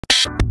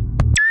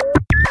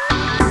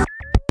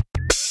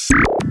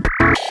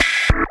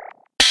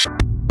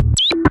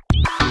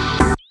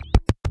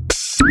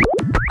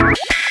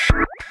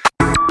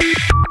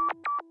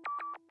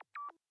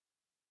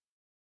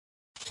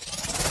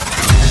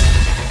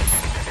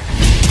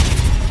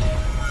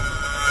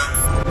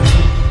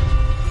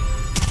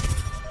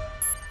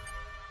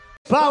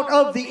bout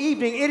of the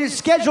evening. It is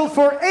scheduled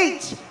for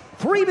 8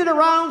 3-minute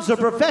rounds of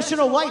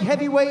professional light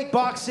heavyweight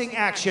boxing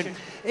action.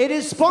 It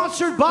is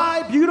sponsored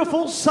by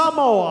beautiful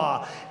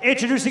Samoa.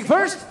 Introducing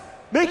first,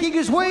 making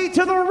his way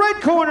to the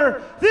red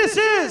corner, this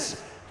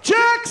is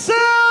Jackson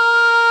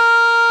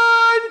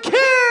King!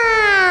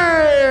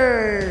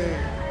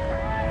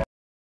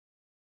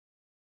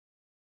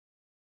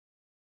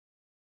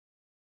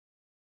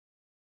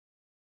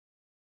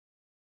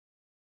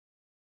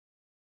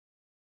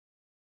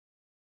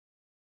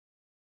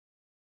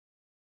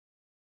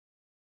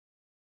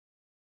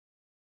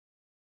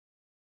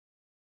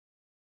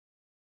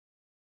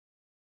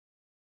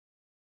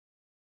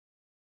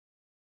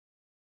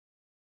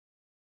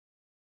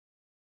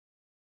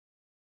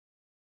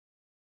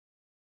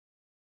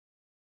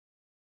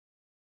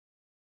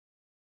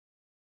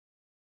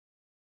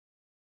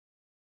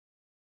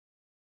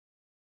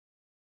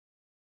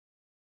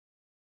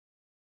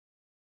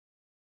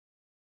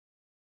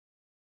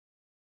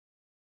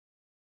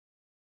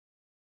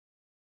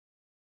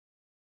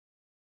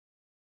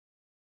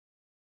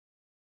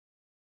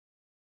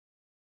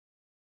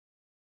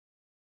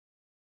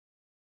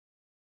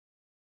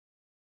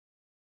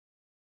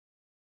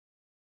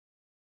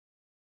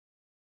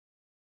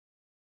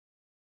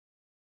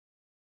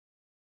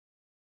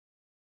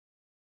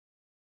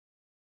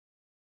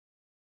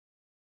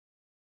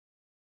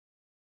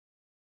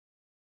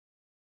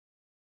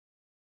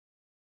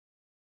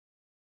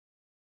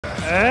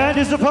 And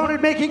his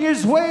opponent making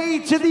his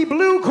way to the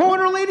blue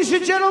corner, ladies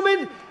and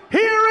gentlemen,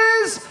 here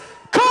is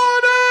Conor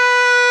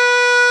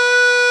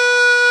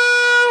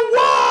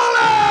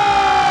Wallace!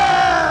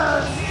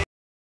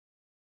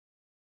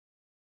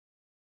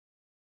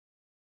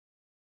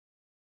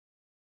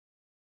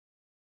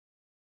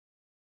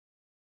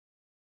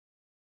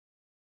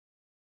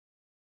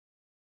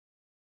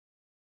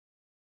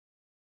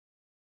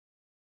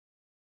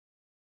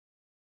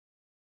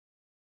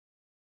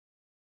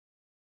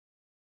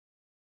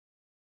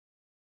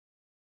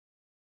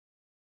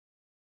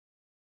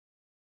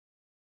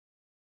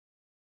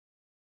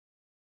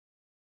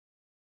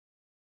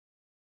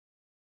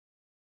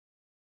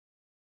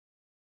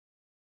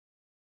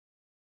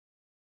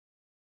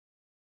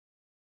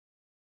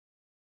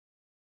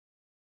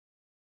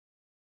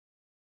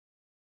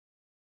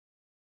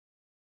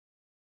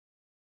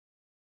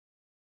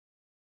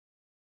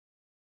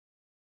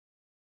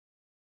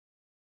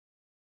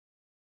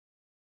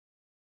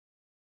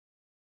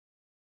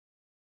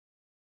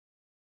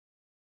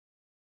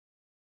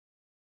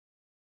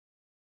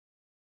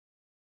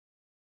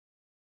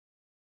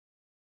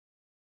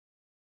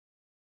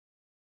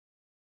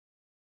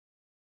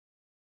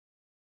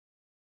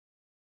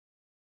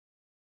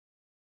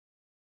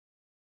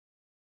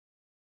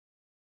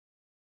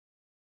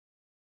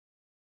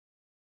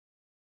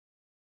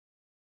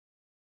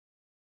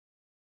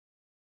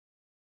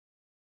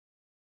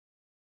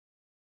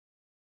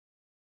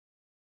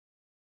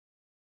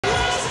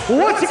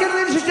 Once again,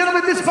 ladies and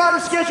gentlemen, this bout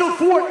is scheduled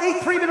for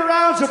 8 3-minute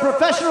rounds of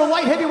professional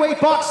light heavyweight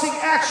boxing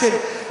action.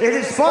 It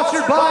is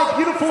sponsored by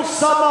beautiful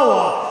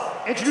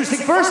Samoa. Introducing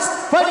first,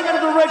 fighting out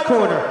of the red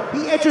corner.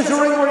 He enters the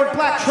ring wearing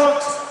black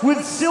trunks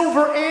with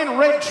silver and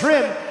red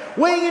trim.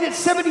 Weighing in at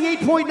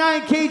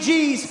 78.9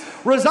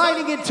 kgs,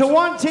 residing in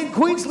Tewantin,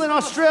 Queensland,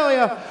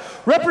 Australia.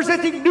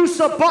 Representing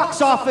Noosa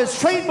Box Office,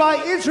 trained by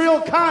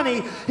Israel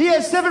Khani. He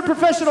has 7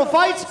 professional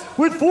fights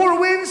with 4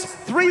 wins,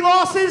 3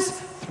 losses,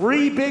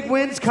 3 big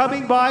wins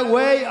coming by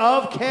way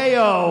of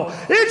KO.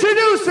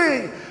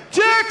 Introducing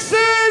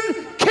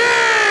Jackson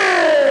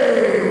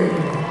King!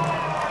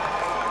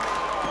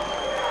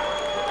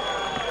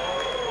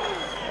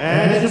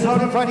 And his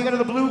opponent fighting out of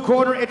the blue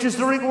corner enters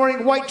the ring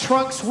wearing white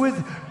trunks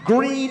with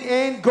green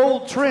and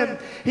gold trim.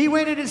 He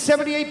weighed in at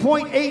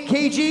 78.8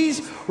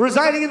 kgs,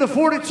 residing in the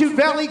Fortitude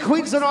Valley,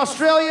 Queensland,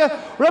 Australia,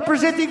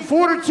 representing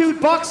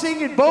Fortitude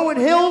Boxing in Bowen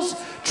Hills,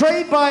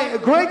 trained by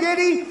Greg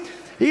Eddy.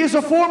 He is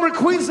a former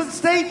Queensland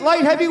State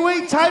light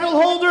heavyweight title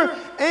holder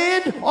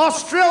and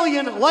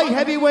Australian light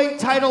heavyweight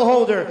title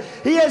holder.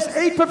 He has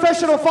 8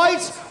 professional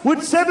fights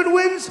with 7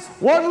 wins,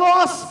 1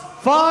 loss,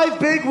 5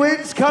 big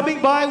wins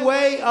coming by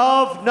way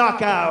of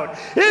knockout.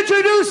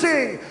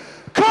 Introducing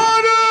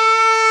Conor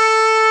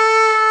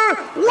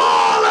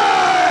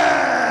Wallace!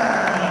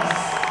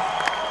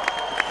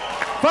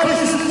 Fight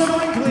assistants in the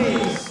ring,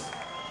 please.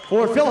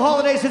 For Phil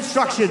Holliday's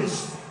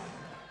instructions.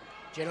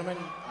 Gentlemen,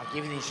 I'll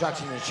give you the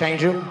instructions in the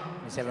change room.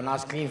 Let's have a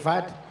nice clean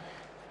fight.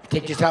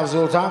 Protect yourselves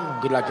all the time.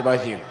 Good luck to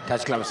both of you.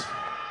 Touch gloves.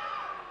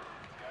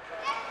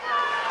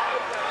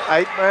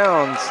 8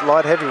 rounds,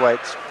 light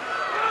heavyweights.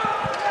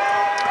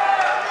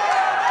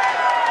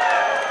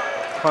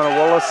 Conor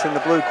Wallace in the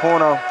blue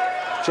corner,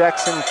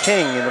 Jackson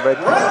King in the red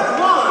corner.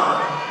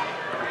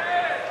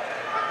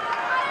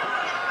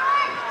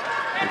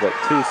 We've got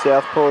 2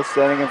 southpaws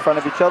standing in front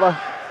of each other.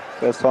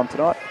 First time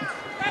tonight.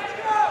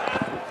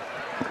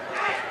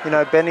 You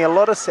know, Benny, a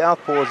lot of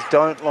southpaws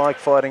don't like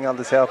fighting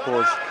other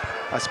southpaws.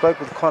 I spoke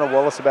with Conor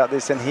Wallace about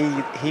this, and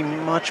he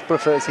much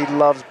prefers, he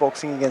loves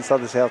boxing against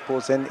other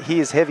southpaws, and he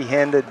is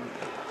heavy-handed.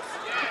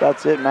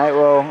 That's it, mate.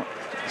 Well,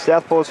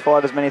 Southpaws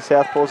fight as many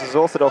southpaws as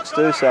orthodox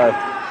do, so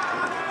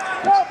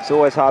it's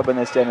always hard when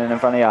they're standing in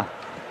front of you.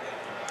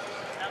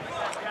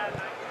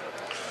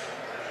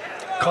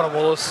 Conor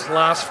Wallace,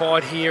 last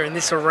fight here in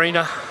this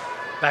arena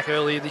back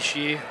earlier this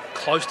year.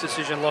 Close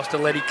decision, lost to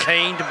Letty.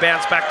 Keen to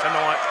bounce back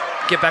tonight,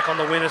 get back on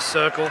the winner's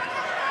circle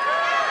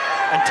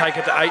and take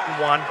it to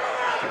 8-1.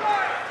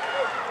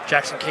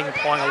 Jackson King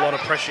applying a lot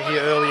of pressure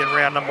here early in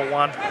round number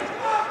 1.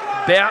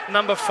 Bout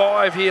number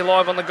 5 here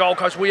live on the Gold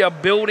Coast. We are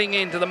building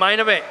into the main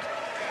event.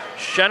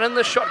 Shannon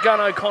the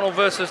Shotgun O'Connell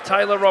versus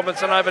Taylor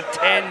Robertson over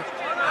 10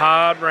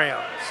 hard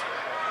rounds.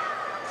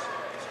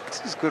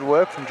 This is good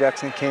work from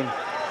Jackson King.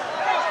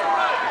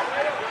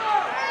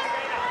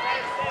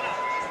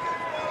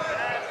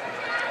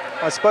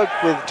 I spoke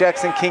with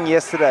Jackson King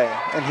yesterday,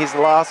 and his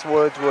last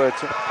words were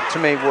to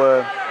me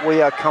were, "We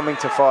are coming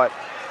to fight."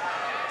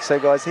 So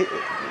guys,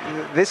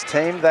 this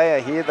team, they're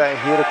here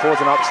to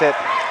cause an upset.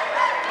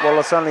 Well,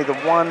 it's only the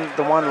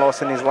one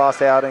loss in his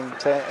last outing.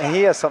 So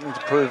he has something to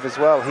prove as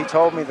well. He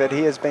told me that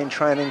he has been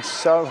training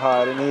so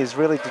hard, and he is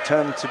really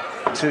determined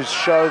to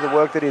show the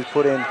work that he's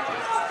put in.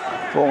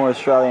 Former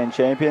Australian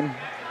champion,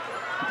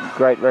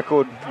 great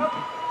record.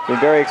 Been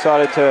very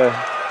excited to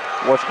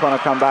watch Conor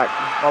come back.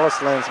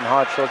 Wallace landed some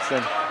hard shots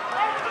then.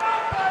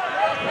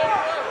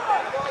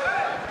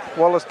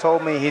 Wallace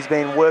told me he's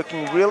been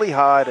working really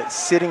hard at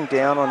sitting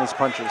down on his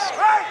punches.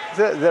 Is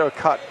there a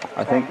cut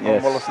I think, on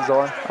yes. Wallace's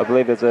eye? I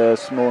believe there's a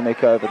small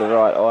nick over the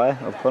right eye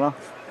of Conor.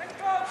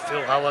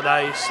 Phil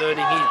Halliday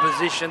asserting his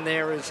position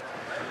there as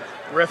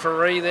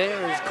referee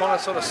there, as Conor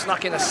sort of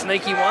snuck in a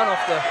sneaky one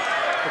off the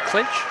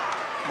clinch.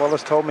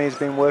 Wallace told me he's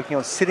been working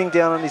on sitting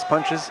down on his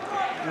punches,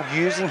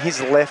 using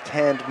his left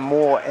hand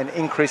more and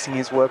increasing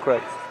his work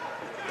rate.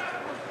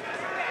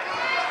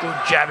 Good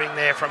jabbing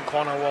there from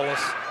Conor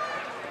Wallace.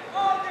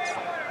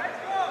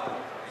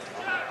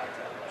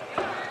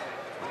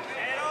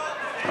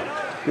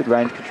 Good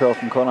range control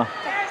from Conor.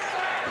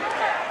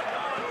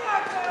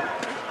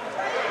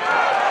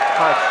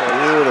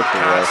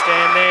 Beautiful. Can't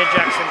stand there,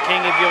 Jackson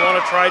King, if you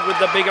want to trade with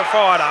the bigger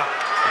fighter.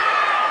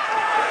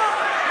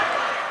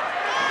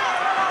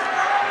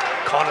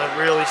 Conor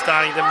really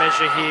starting to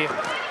measure here.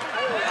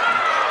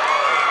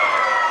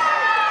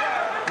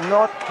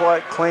 Not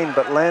quite clean,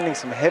 but landing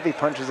some heavy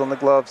punches on the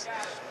gloves.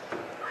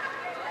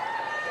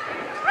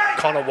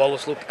 Conor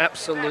Wallace looked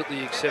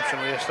absolutely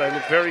exceptional yesterday.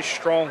 Looked very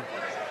strong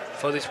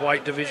for this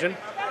weight division.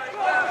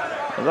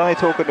 I was only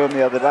talking to him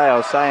the other day. I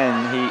was saying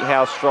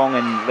how strong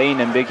and lean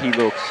and big he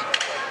looks.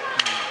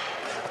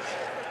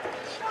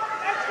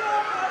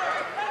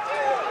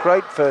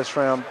 Great first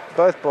round.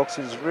 Both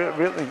boxers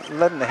really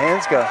letting the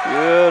hands go.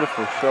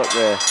 Beautiful shot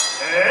there.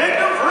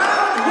 End of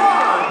round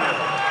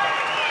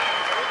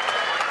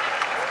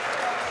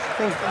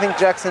 1. I think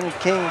Jackson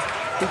King,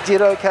 he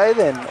did okay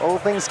then, all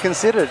things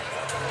considered.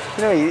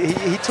 You know,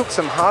 he took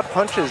some hard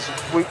punches.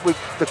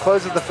 The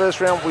close of the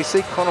first round, we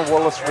see Conor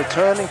Wallace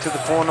returning to the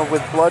corner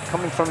with blood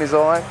coming from his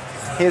eye.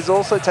 He has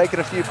also taken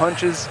a few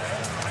punches.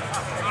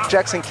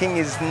 Jackson King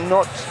is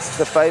not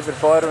the favoured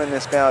fighter in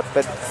this bout,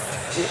 but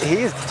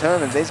he is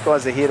determined. These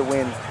guys are here to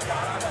win.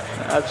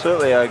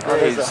 Absolutely, I agree.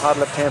 There's a hard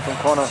left hand from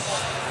Conor,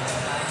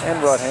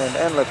 and right hand,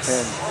 and left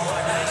hand.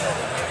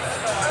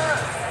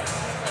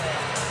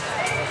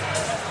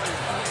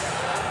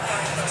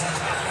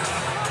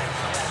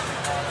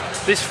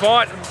 This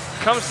fight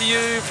comes to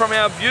you from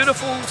our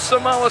beautiful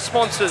Samoa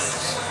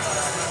sponsors.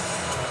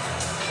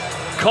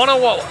 Conor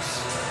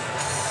Wallace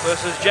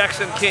versus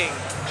Jackson King.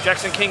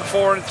 Jackson King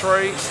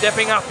 4-3,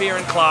 stepping up here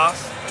in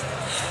class.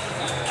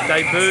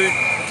 Debuted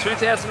in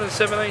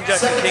 2017,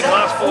 Jackson King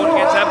last fought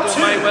against Abdul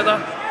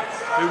Mayweather,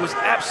 who was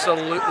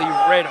absolutely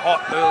red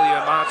hot earlier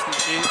in March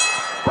this year.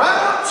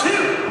 Round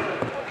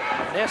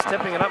 2. Now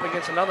stepping it up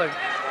against another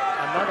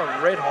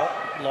red hot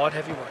light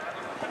heavyweight.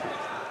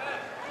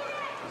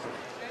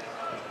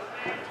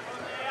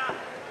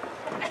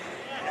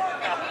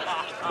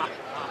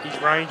 He's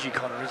rangy,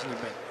 Conor, isn't he,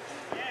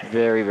 Ben?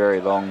 Very,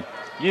 very long.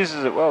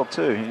 Uses it well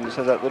too. He just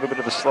has that little bit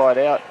of a slide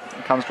out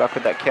and comes back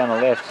with that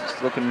counter left.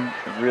 It's looking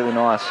really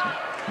nice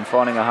and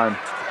finding a home.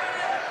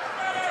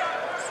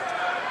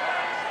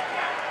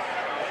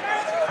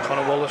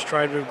 Conor Wallace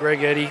trained with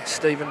Greg Eddy,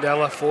 Stephen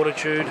Della,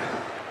 Fortitude.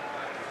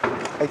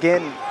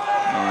 Again,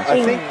 Nice.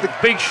 I think the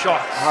Big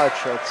shots. hard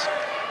shots.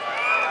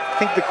 I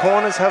think the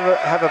corners have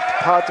a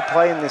part to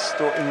play in this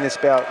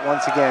bout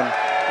once again.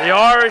 The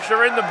Irish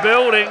are in the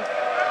building.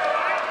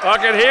 I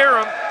can hear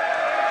them.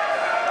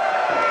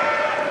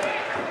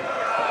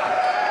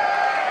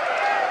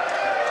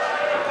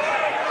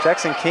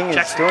 Jackson King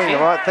is doing the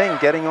right thing,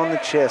 getting on the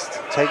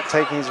chest,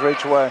 taking his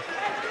reach away.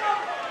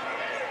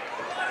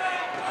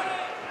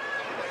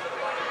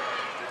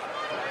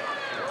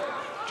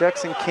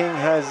 Jackson King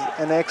has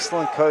an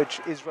excellent coach,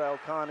 Israel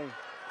Khani.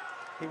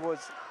 He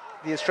was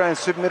the Australian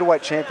super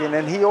middleweight champion,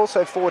 and he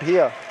also fought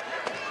here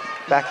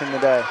back in the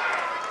day.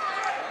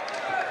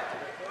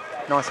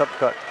 Nice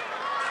uppercut.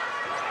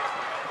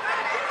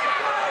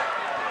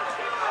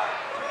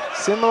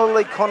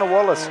 Similarly, Conor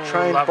Wallace,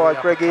 trained by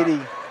Greg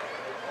Eddy.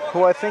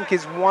 who I think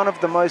is one of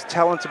the most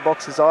talented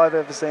boxers I've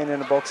ever seen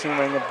in a boxing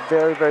ring. A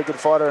very, very good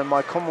fighter, and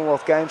my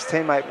Commonwealth Games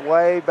teammate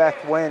way back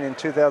when in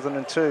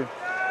 2002.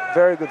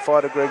 Very good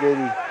fighter, Greg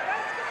Eady.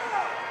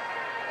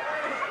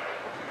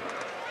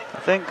 I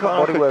think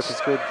Conor Body work is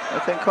good. I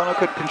think Conor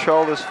could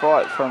control this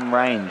fight from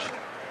range.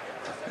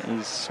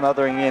 He's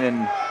smothering in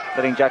and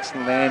letting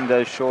Jackson land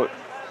those short,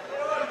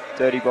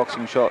 dirty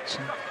boxing shots.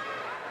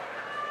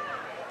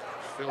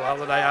 Phil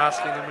Halliday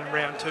asking them in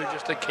round 2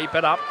 just to keep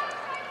it up.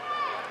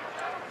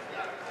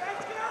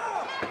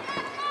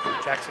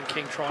 Jackson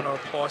King trying to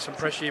apply some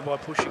pressure here by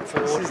pushing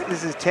forward.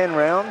 This is 10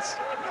 rounds,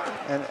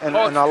 and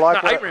I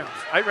like 8 rounds.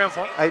 8-round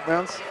fight. 8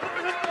 rounds.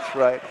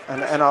 Right,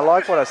 and I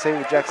like what I see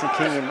with Jackson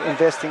King in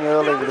investing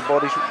early with the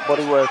body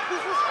work.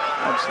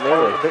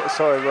 Absolutely.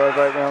 Sorry, we're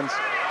over 8 rounds.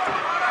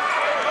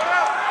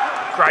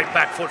 Great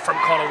back foot from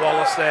Conor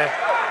Wallace there.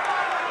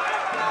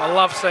 I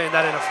love seeing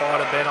that in a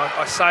fighter, Ben.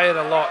 I say it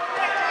a lot.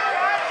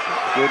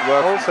 Good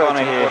work Also from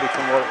Conor here.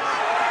 From Wallace.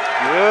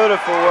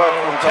 Beautiful work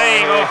from Conor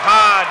Teeing here. off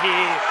hard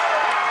here.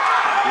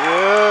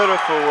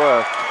 Beautiful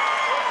work.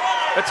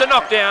 It's a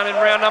knockdown in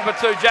round number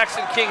 2.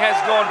 Jackson King has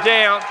gone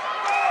down.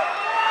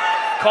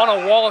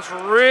 Conor Wallace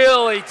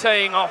really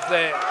teeing off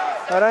there.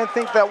 I don't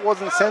think that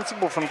wasn't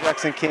sensible from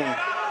Jackson King.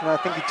 And I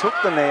think he took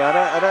the knee. I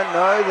don't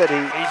know that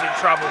He's in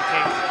trouble,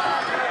 King.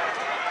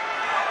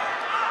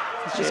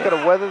 he's just got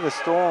to weather the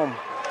storm.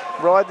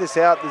 Ride this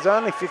out. There's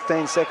only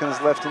 15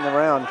 seconds left in the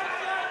round.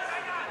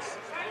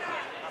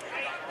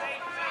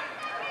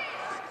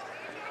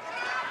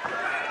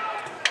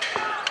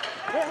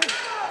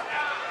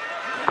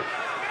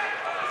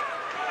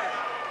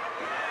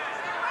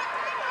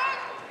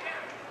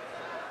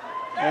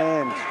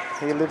 And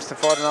he lives to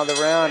fight another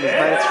round. He's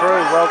made it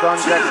through. Well done,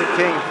 Jackson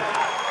King.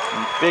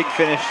 And big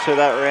finish to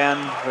that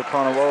round for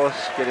Conor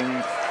Wallace, getting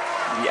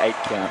the 8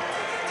 count.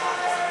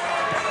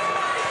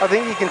 I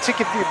think he can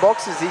tick a few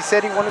boxes. He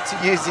said he wanted to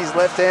use his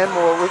left hand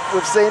more.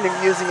 We've seen him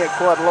using it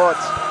quite a lot.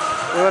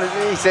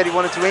 He said he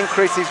wanted to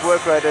increase his work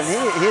rate, and he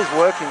is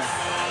working.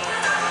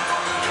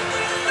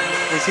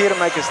 He's here to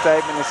make a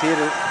statement. He's here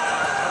to...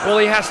 Well,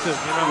 he has to.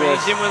 You know,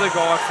 Yes. he's in with a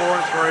guy,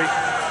 4-3.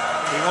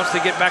 He wants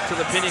to get back to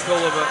the pinnacle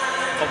of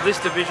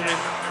this division,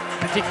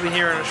 particularly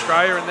here in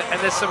Australia. And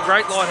there's some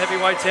great light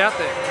heavyweights out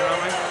there. You know what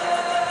I mean?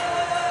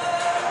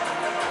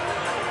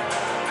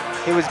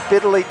 He was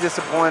bitterly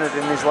disappointed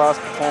in his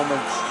last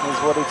performance, is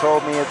what he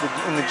told me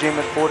in the gym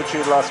at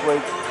Fortitude last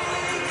week.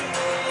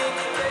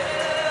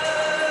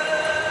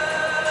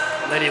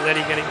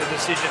 Letty getting the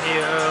decision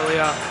here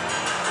earlier,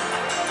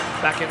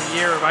 back in the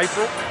year of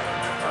April,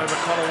 over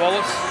Conor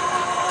Wallace.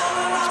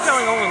 What's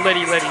going on with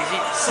Letty? Is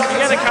he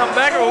going to come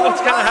back, or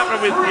what's going to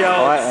happen with the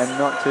old I am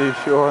not too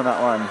sure on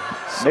that one.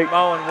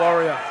 Samoan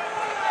warrior?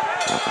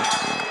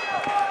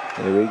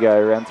 Here we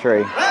go, round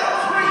 3.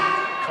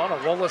 Conor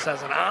Wallace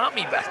has an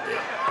army back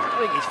there. I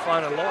think he's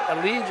flown a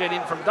Learjet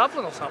in from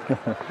Dublin or something.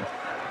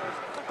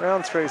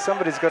 Round 3,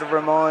 somebody's got to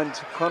remind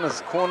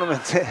Conor's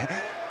cornerman to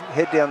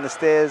head down the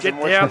stairs Get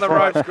and watch down the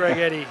fight. ropes, Greg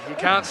Eddie. You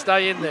can't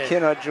stay in there. You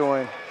cannot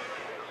join.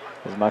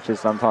 As much as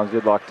sometimes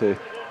you'd like to.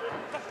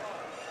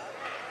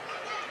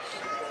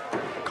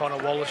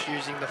 Conor Wallace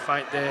using the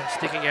feint there,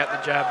 sticking out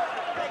the jab.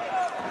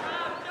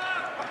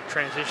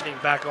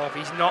 Transitioning back off.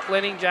 He's not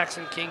letting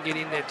Jackson King get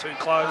in there too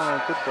close.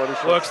 Oh, good body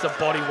shot. Works the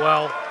body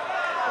well.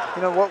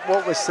 You know,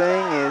 what we're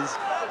seeing is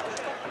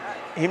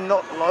him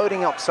not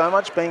loading up so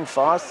much, being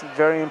fast,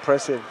 very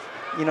impressive.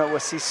 You know, we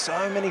see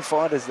so many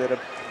fighters that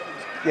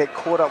get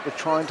caught up with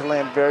trying to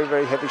land very,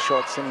 very heavy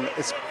shots, and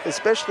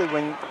especially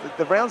when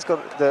the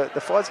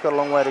fight's got a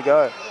long way to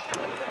go.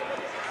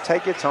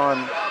 Take your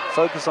time,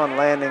 focus on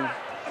landing,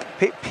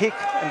 pick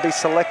and be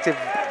selective,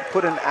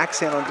 put an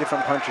accent on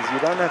different punches. You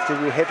don't have to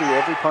be heavy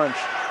every punch.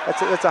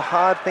 That's a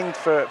hard thing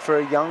for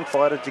a young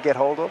fighter to get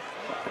hold of.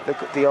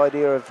 The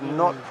idea of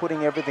not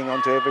putting everything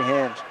onto every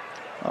hand.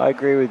 I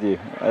agree with you.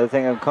 I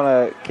think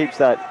Conor keeps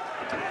that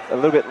a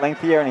little bit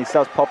lengthier and he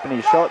starts popping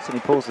his shots and he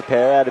pulls the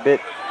pair out a bit.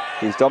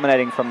 He's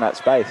dominating from that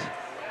space.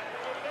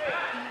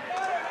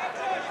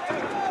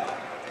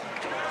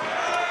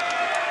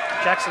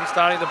 Jackson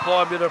starting to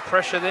apply a bit of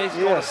pressure there.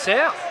 He's gone to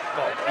south.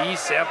 Well, he is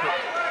south, but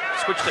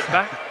switched it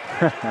back.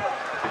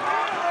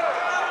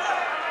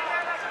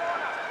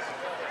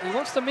 He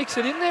wants to mix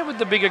it in there with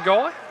the bigger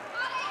guy.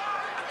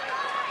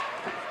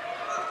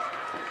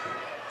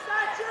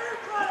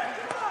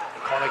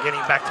 Conor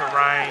getting back to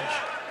range.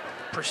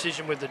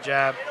 Precision with the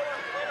jab.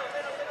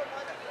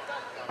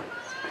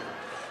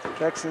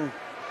 Jackson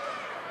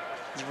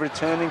is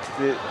returning to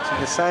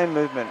the same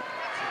movement,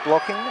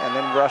 blocking and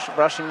then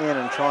rushing in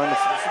and trying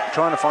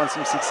to find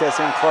some success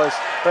in close.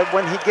 But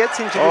when he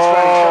gets into this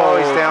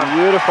range, he's down.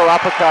 Beautiful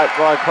uppercut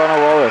by Conor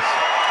Wallace.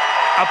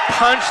 A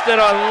punch that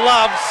I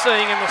love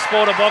seeing in the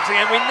sport of boxing,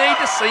 and we need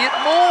to see it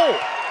more.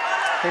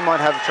 He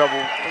might have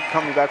trouble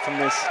coming back from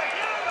this.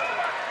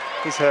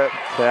 He's hurt.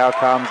 Foul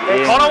comes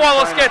in. Conor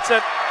Wallace gets it.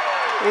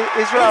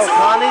 Israel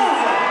Khani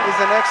is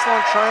an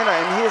excellent trainer,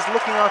 and he is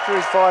looking after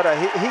his fighter.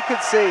 He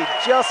could see,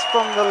 just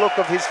from the look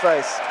of his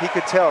face, he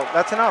could tell,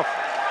 that's enough.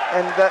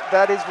 And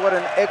that is what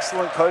an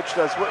excellent coach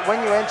does.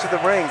 When you enter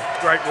the ring,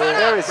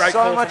 there is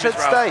so much at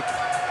stake.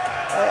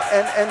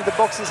 And the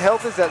boxer's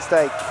health is at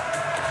stake.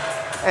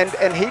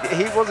 And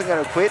he wasn't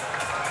going to quit.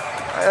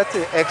 That's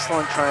an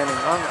excellent training.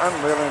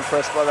 I'm really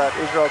impressed by that.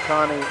 Israel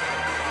Khani,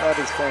 that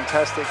is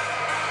fantastic.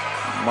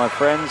 My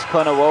friends,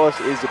 Conor Wallace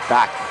is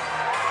back.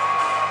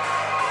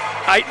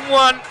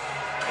 8-1.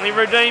 And he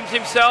redeems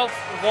himself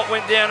with what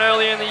went down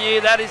earlier in the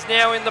year. That is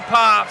now in the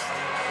past.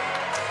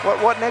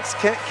 What next?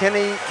 Can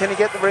he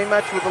get the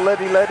rematch with the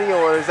Letty,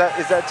 or is that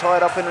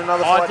tied up in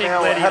another fight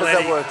now? How does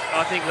that work?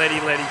 I think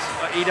Letty's.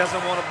 He doesn't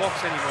want to box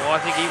anymore. I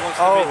think he wants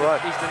to be.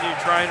 He's the new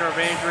trainer of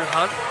Andrew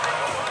Hunt,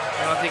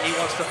 and I think he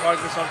wants to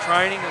focus on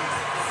training. And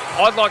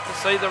I'd like to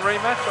see the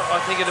rematch. I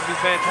think it'd be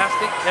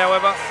fantastic.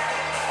 However,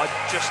 I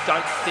just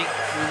don't think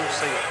we will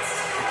see it.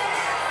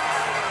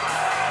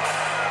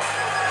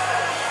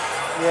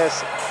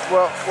 Yes.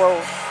 Well.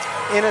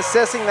 In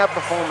assessing that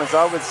performance,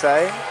 I would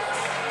say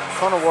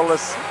Conor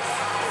Wallace,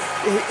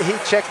 he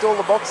checked all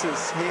the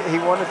boxes. He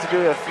wanted to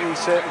do a few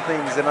certain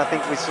things, and I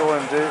think we saw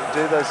him do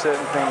those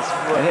certain things.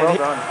 Well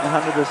done.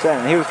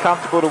 100%. He was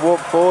comfortable to walk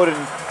forward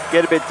and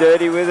get a bit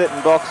dirty with it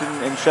and box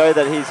and show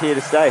that he's here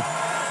to stay.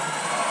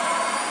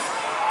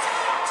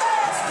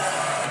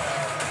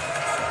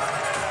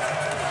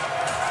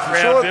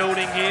 Crowd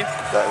building here.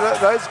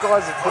 Those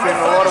guys have put in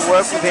a lot of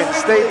work with him.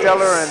 Steve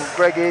Deller and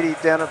Greg Eady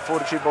down at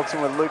Fortitude Boxing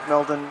with Luke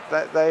Meldon.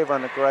 They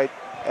run a great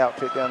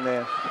outfit down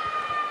there.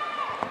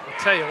 I'll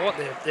tell you what,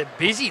 they're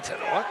busy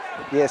tonight.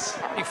 Yes.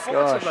 How many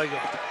fights have they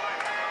got?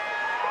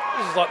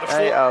 This is like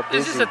the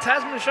is this a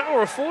Tasman show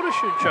or a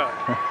Fortitude show?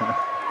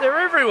 They're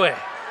everywhere.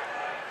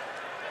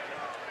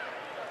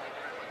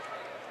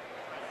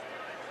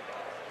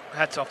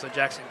 Hats off to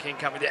Jackson King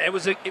coming down. It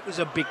was a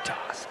big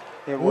task.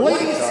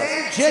 Ladies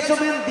and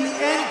gentlemen, the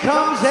end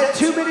comes at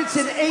 2 minutes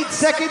and 8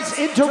 seconds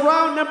into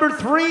round number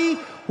 3.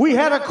 We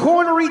had a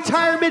corner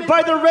retirement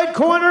by the red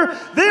corner.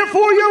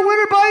 Therefore, your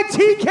winner by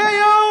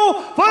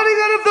TKO, fighting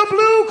out of the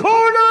blue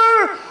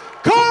corner,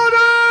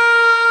 Conor